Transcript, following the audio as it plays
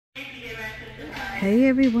Hey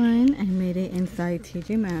everyone, I made it inside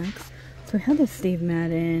TJ Maxx. So I have the Steve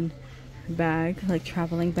Madden bag, like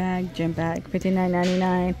traveling bag, gym bag,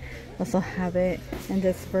 $59.99. Also have it in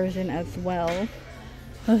this version as well.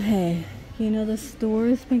 Okay, you know the store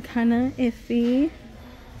has been kind of iffy.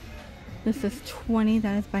 This is 20,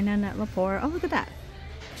 that is by Nanette Lepore. Oh, look at that.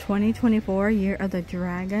 2024 Year of the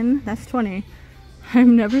Dragon. That's 20. I've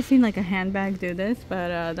never seen like a handbag do this,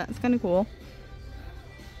 but that's kind of cool.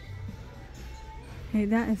 Okay,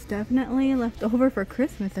 that is definitely left over for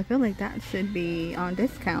Christmas. I feel like that should be on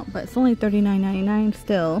discount, but it's only $39.99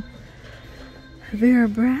 still. Vera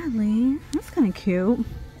Bradley. That's kind of cute.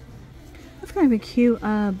 That's kind of a cute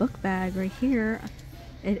book bag right here.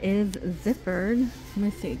 It is zippered. Let me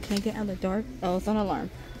see. Can I get out of the dark? Oh, it's on alarm.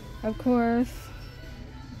 Of course.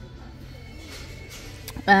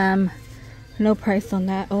 No price on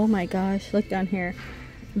that. Oh my gosh. Look down here.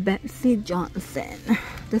 Betsy Johnson.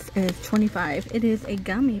 This is $25. It is a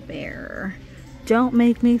gummy bear. Don't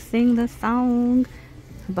make me sing the song.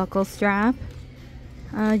 Buckle strap.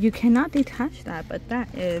 You cannot detach that, but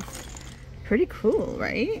that is pretty cool,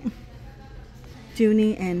 right?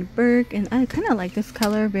 Junie and Burke, and I kind of like this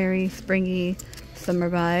color. Very springy, summer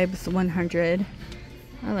vibes. 100.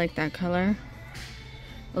 I like that color.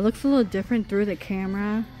 It looks a little different through the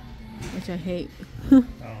camera, which I hate.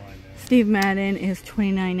 Steve Madden is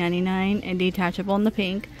 $29.99 and detachable in the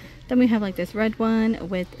pink. Then we have like this red one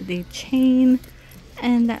with the chain,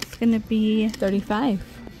 and that's gonna be $35.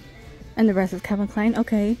 And the rest is Calvin Klein.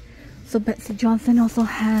 Okay, so Betsy Johnson also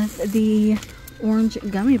has the orange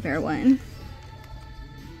gummy bear one,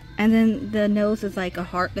 and then the nose is like a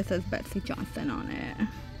heart that says Betsy Johnson on it.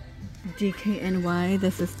 DKNY,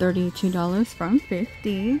 this is $32 from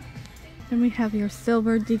 $50. Then we have your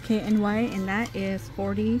silver DKNY, and that is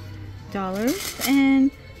 $40.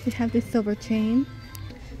 And we have this silver chain.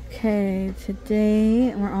 Okay,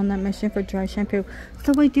 today we're on that mission for dry shampoo.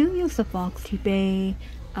 So I do use the Foxy Bay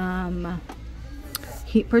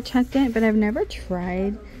heat protectant, but I've never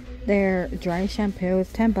tried their dry shampoo.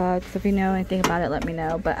 It's $10. If you know anything about it, let me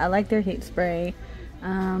know. But I like their heat spray.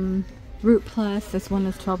 Root Plus, this one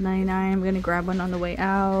is $12.99. I'm gonna grab one on the way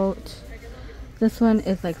out. This one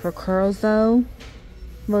is like for curls though.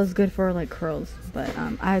 Well, it's good for like curls, but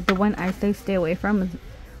the one I stay away from is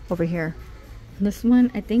over here. This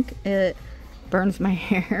one, I think it burns my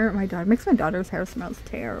hair. My daughter makes my daughter's hair smells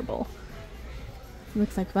terrible. It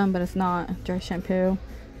looks like fun, but it's not. Dry shampoo.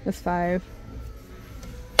 It's $5.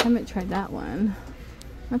 I haven't tried that one.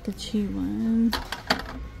 Not the cheap one.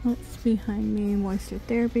 What's behind me? Moisture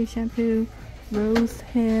Therapy shampoo. Rose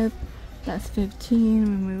Hip. That's $15. We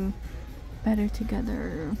move Better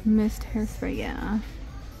Together. Mist hairspray. Yeah.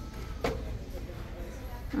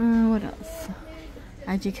 What else?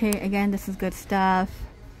 IGK, again, this is good stuff.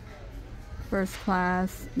 First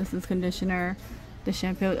Class, this is conditioner. The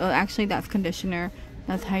shampoo, oh actually that's conditioner.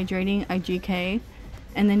 That's hydrating, IGK.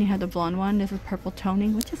 And then you have the blonde one, this is purple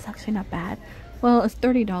toning, which is actually not bad. Well, it's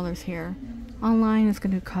 $30 here. Online it's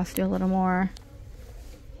going to cost you a little more.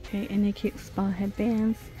 Okay, and the cute spa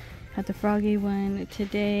headbands. Have the froggy one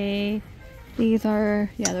today. These are,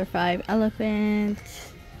 yeah, they're $5. Elephant.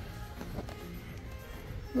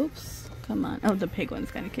 Oops, come on. Oh, the pig one's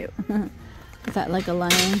kind of cute. Is that like a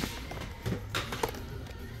lion?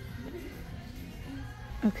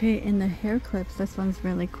 Okay, and the hair clips, this one's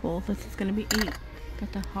really cool. This is gonna be $8.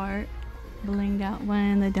 Got the heart blinged out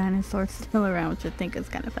one. The dinosaur's still around, which I think is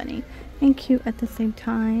kind of funny and cute at the same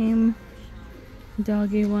time.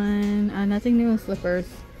 Doggy one. Nothing new in slippers.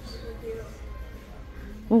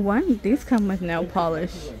 Well, these come with nail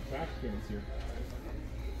polish.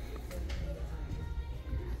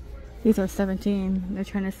 These are $17. They're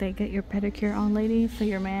trying to say get your pedicure on, ladies, so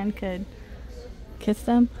your man could kiss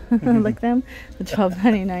them, lick them. The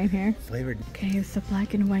 $12.99 here. Flavored. Okay, it's the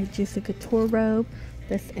black and white Juicy Couture robe.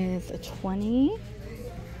 This is $20.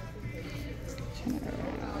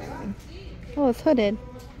 Oh, it's hooded.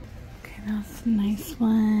 Okay, that's a nice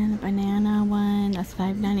one. Banana one. That's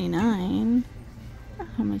 $5.99.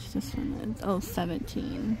 How much this one is? Oh,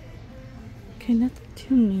 $17. Okay, nothing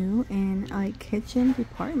too new in like kitchen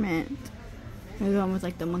department. We're going with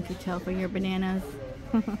like the monkey tail for your bananas.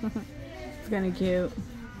 It's kind of cute.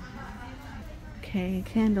 Okay,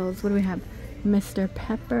 candles. What do we have? Mr.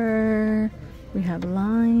 Pepper. We have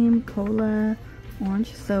lime, cola,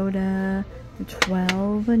 orange soda,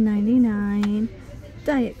 $12.99.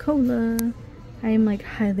 Diet Cola. I am like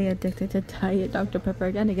highly addicted to Diet Dr. Pepper.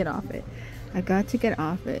 I gotta get off it. I got to get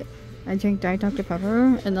off it. I drink Diet Dr.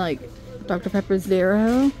 Pepper and like Dr. Pepper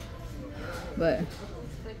Zero, but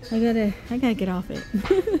I gotta get off it.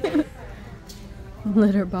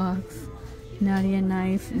 Litter box. Naughty and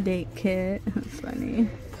Nice date kit. That's funny.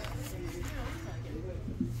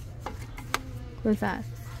 What's that?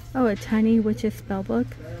 Oh, a tiny witch's spellbook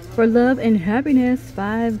for love and happiness.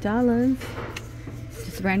 $5.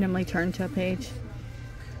 Just randomly turned to a page.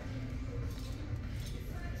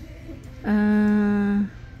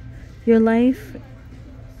 Your life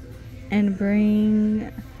and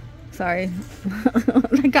bring. Sorry,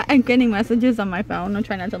 I'm getting messages on my phone. I'm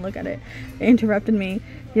trying not to look at it. It interrupted me.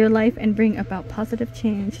 Your life and bring about positive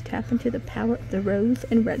change. Tap into the power of the rose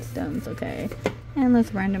and red stones. Okay, and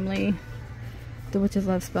let's randomly. The Witch's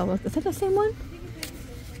Love Spellbook. Is that the same one?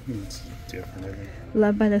 It's different.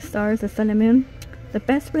 Love by the Stars, the Sun and Moon. The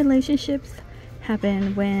best relationships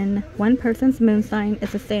happen when one person's moon sign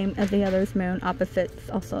is the same as the other's moon. Opposites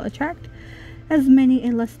also attract. As many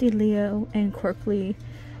a lusty Leo and quirky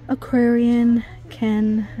Aquarian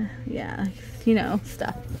can, yeah, you know,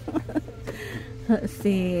 stuff. Let's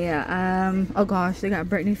see. Oh gosh, they got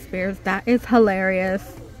Britney Spears. That is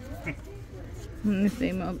hilarious. Let me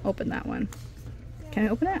see. Open that one. Can I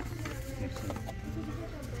open it?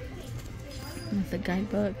 That's a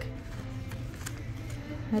guidebook.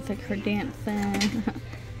 That's like her dancing.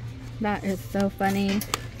 That is so funny.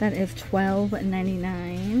 That is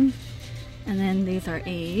 $12.99. And then these are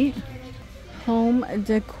 $8. Home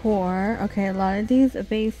decor. Okay, a lot of these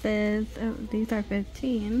vases. Oh, these are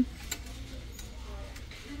 $15.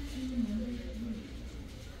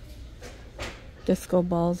 Disco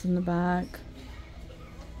balls in the back.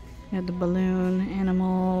 You have the balloon,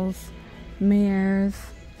 animals, mirrors.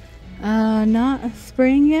 Not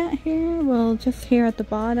spring yet here. Well, just here at the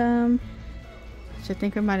bottom. Which I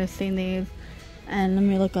think I might have seen these. And let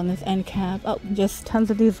me look on this end cap. Oh, just tons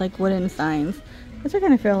of these like wooden signs. Which I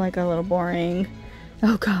kind of feel like a little boring.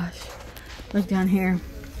 Oh gosh. Look down here.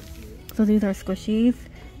 So these are squishies.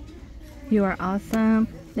 You are awesome.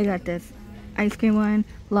 They got this ice cream one.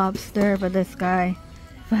 Lobster for this guy.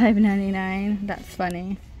 $5.99. That's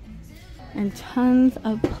funny. And tons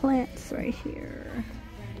of plants right here.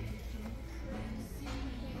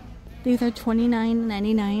 These are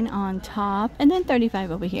 $29.99 on top, and then $35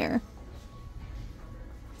 over here.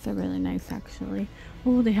 So really nice, actually.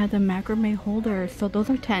 Oh, they have the macrame holders, so those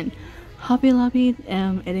are $10. Hobby Lobby,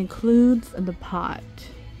 it includes the pot.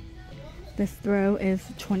 This throw is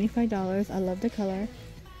 $25. I love the color.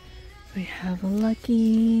 We have a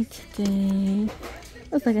Lucky today.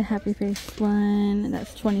 Looks like a happy face one.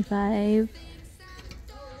 That's $25.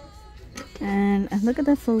 And look at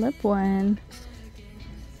this lip one.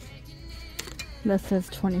 This is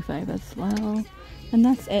 $25 as well. And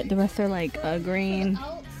that's it. The rest are like green,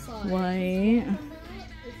 white.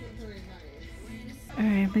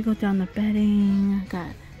 Alright, we go down the bedding. Got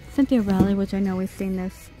Cynthia Raleigh, which I know we've seen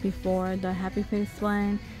this before. The happy face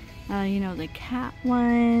one. You know, the cat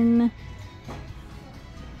one.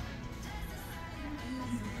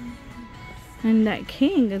 And that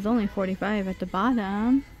king is only $45 at the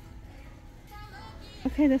bottom.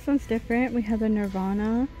 Okay, this one's different. We have the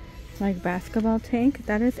Nirvana, like basketball tank.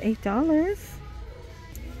 That is $8.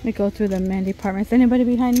 Let me go through the men department. Is anybody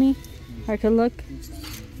behind me? Hard to look.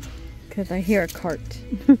 Because I hear a cart.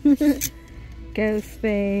 Ghost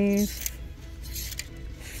Space.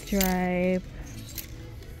 Stripe.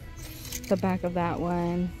 The back of that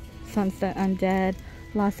one. Sunset Undead.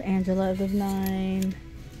 Los Angeles is $9.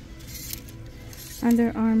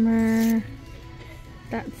 Under Armour,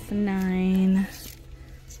 that's $9.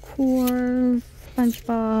 Coors,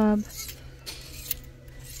 SpongeBob.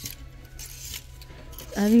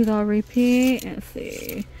 Are these all repeat? Let's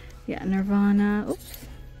see. Yeah, Nirvana. Oops.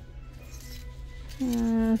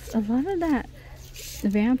 A lot of that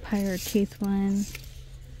vampire teeth one.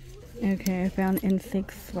 Okay, I found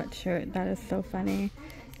NSYNC sweatshirt. That is so funny.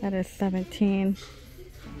 That is $17.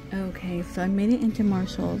 Okay, so I made it into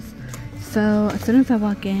Marshall's. So as soon as I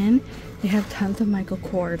walk in, they have tons of Michael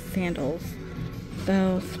Kors sandals.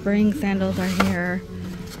 So spring sandals are here.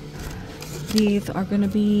 These are gonna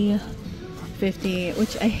be $50,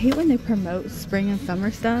 which I hate when they promote spring and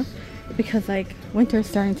summer stuff because like winter's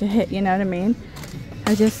starting to hit, you know what I mean?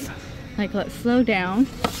 I just like, let's slow down.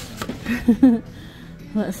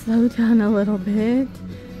 Let's slow down a little bit.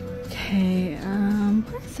 Okay,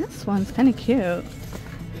 what's this one? It's kind of cute.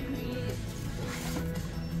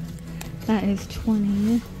 That is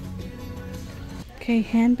 $20. Okay,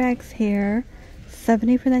 handbags here.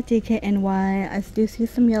 $70 for that DKNY. I do see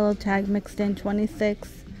some yellow tag mixed in. $26.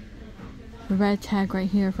 Red tag right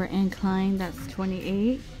here for Anne Klein. That's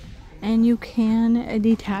 $28. And you can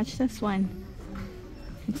detach this one.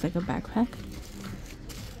 Looks like a backpack.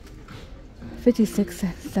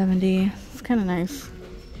 $56.70. It's kind of nice.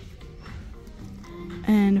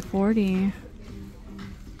 And $40.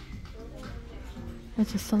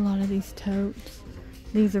 That's just a lot of these totes.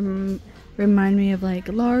 These are, remind me of like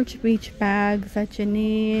large beach bags that you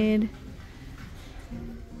need.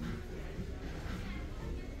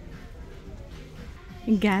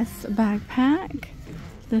 Guess backpack.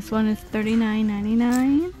 This one is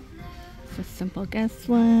 $39.99. It's a simple Guess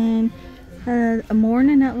one. A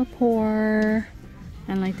morning at Lepore.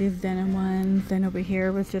 And like these denim ones. Then over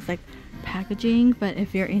here was just like packaging. But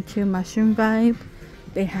if you're into mushroom vibe,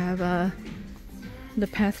 they have the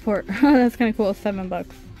passport. That's kind of cool. $7.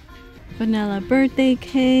 Vanilla birthday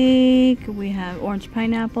cake. We have orange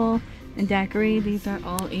pineapple and daiquiri. These are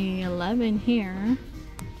all $11 here.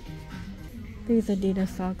 These Adidas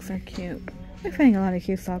socks are cute. I'm finding a lot of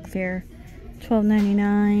cute socks here.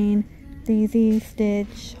 $12.99. Daisy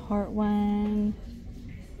Stitch heart one.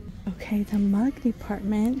 Okay, the mug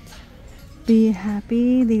department. Be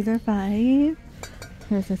happy. These are $5.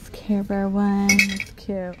 Here's this Care Bear one. It's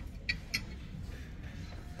cute.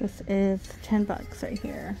 This is $10 right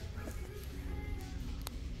here.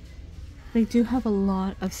 They do have a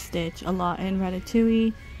lot of Stitch, a lot in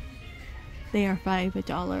Ratatouille. They are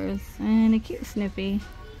 $5. And a cute Snoopy.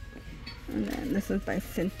 And then this is by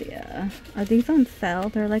Cynthia. Are these on sale?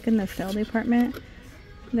 They're like in the sale department.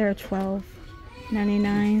 They're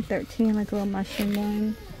 $12.99, $13, like a little mushroom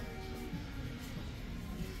one.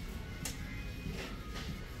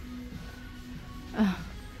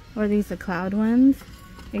 Or these the cloud ones.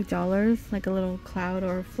 $8, like a little cloud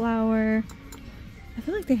or a flower. I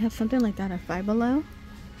feel like they have something like that at Five Below.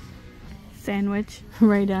 Sandwich,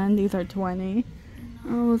 right on. These are $20.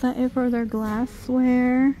 Oh, is that it for their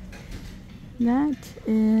glassware? That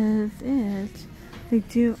is it. They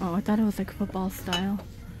do, oh, I thought it was like football style.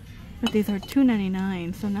 But these are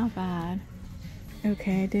 $2.99, so not bad.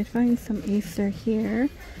 Okay, I did find some Easter here.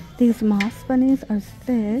 These moss bunnies are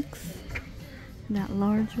 $6. That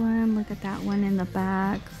large one, look at that one in the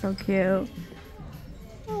back, so cute.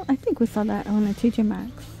 Oh, I think we saw that on a TJ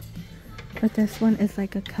Maxx. But this one is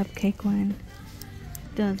like a cupcake one.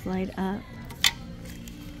 It does light up.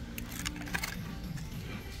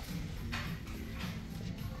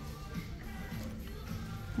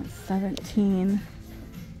 That's $17.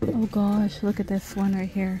 Oh gosh, look at this one right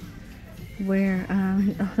here. Where,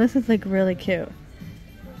 oh, this is like really cute.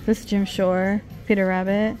 This Jim Shore, Peter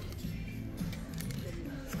Rabbit.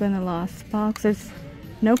 It's in the Lost box. There's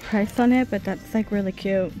no price on it, but that's like really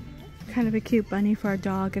cute. Kind of a cute bunny for a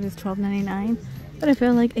dog. It is $12.99. But I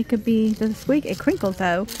feel like it could be the squeak. It crinkles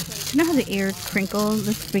though. You know how the ears crinkle?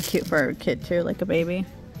 This would be cute for a kid too, like a baby.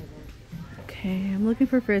 Okay, I'm looking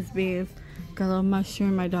for frisbees. Got a little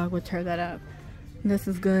mushroom. My dog would tear that up. This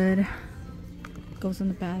is good. Goes in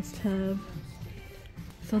the bathtub.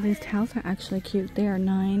 So these towels are actually cute. They are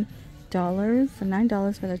 $9. So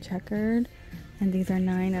 $9 for the checkered. And these are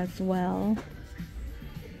 $9 as well.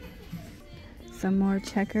 Some more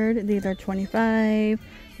checkered. These are $25.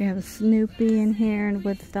 We have a Snoopy in here in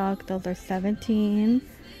Woodstock. Those are $17.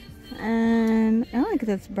 And I like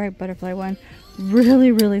this bright butterfly one.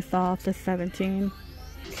 Really, really soft. It's $17.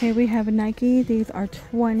 Okay, we have a Nike. These are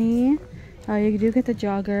 $20. You do get the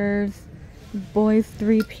joggers. Boys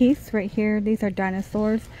 3-piece right here. These are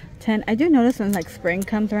dinosaurs. $10. I do notice when like spring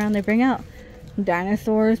comes around, they bring out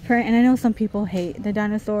dinosaurs print. And I know some people hate the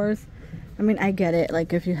dinosaurs. I mean, I get it.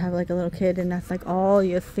 Like if you have like a little kid and that's like all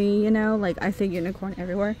you see, you know. Like I see unicorn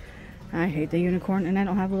everywhere. I hate the unicorn and I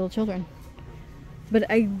don't have little children. But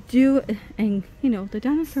I do, and you know, the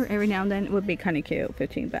dinosaur every now and then would be kind of cute.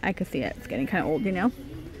 15, but I could see it. It's getting kind of old, you know.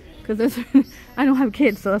 Because I don't have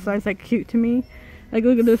kids, so that's why it's like cute to me. Like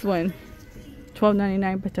look at this one.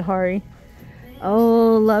 $12.99 but Tahari.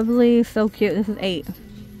 Oh, lovely. So cute. This is $8.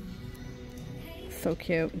 So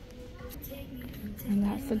cute. And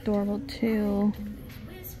that's adorable too.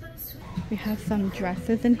 We have some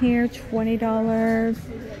dresses in here. $20.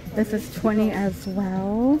 This is $20 as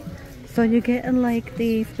well. So you get like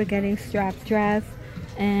the spaghetti strap dress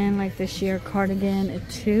and like the sheer cardigan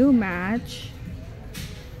to match.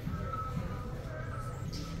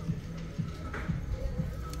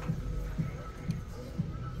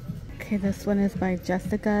 Okay, this one is by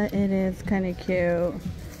Jessica. It is kind of cute.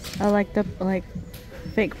 I like the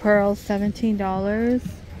fake pearls. $17.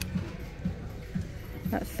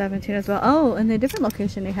 That's $17 as well. Oh, in a different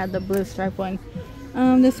location they had the blue stripe one.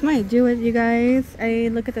 This might do it, you guys. I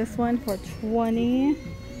look at this one for $20.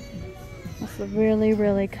 That's really,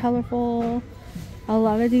 really colorful. A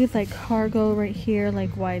lot of these like cargo right here,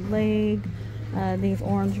 like wide leg. These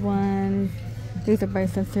orange ones. These are by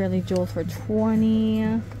Sincerely Jules for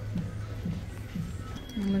 $20.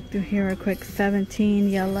 Look through here real quick.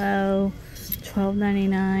 $17 yellow,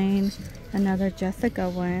 $12.99. Another Jessica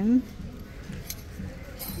one.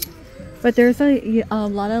 But there's a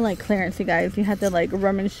lot of like clearance, you guys. You have to like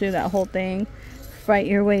rummage through that whole thing, fight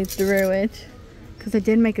your way through it. Because I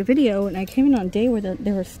did make a video and I came in on a day where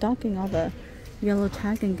they were stocking all the yellow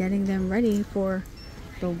tag and getting them ready for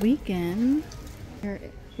the weekend.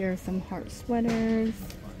 Here are some heart sweaters.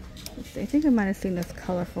 Let's see, I think I might have seen this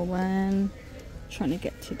colorful one. Trying to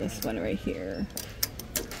get to this one right here.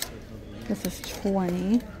 This is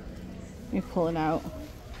 20. Let me pull it out.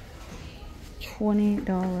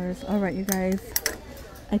 $20. Alright, you guys.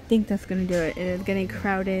 I think that's gonna do it. It is getting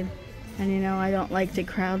crowded. And you know, I don't like to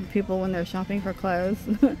crowd people when they're shopping for clothes.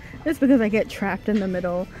 It's because I get trapped in the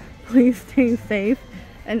middle. Please stay safe.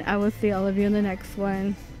 And I will see all of you in the next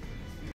one.